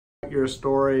Your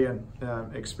story and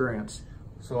experience.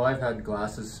 So I've had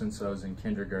glasses since I was in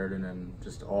kindergarten, and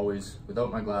just always,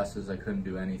 without my glasses, I couldn't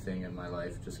do anything in my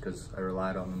life just because I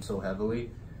relied on them so heavily.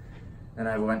 And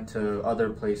I went to other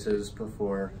places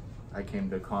before I came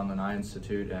to Conlin Eye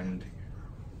Institute and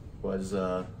was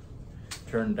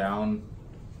turned down.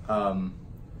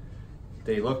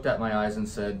 They looked at my eyes and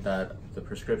said that the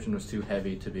prescription was too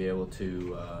heavy to be able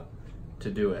to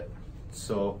do it.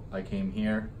 So I came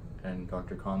here, and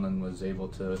Dr. Conlin was able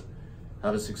to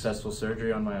have a successful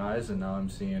surgery on my eyes, and now I'm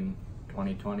seeing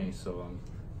 20/20, so I'm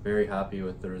very happy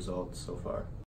with the results so far.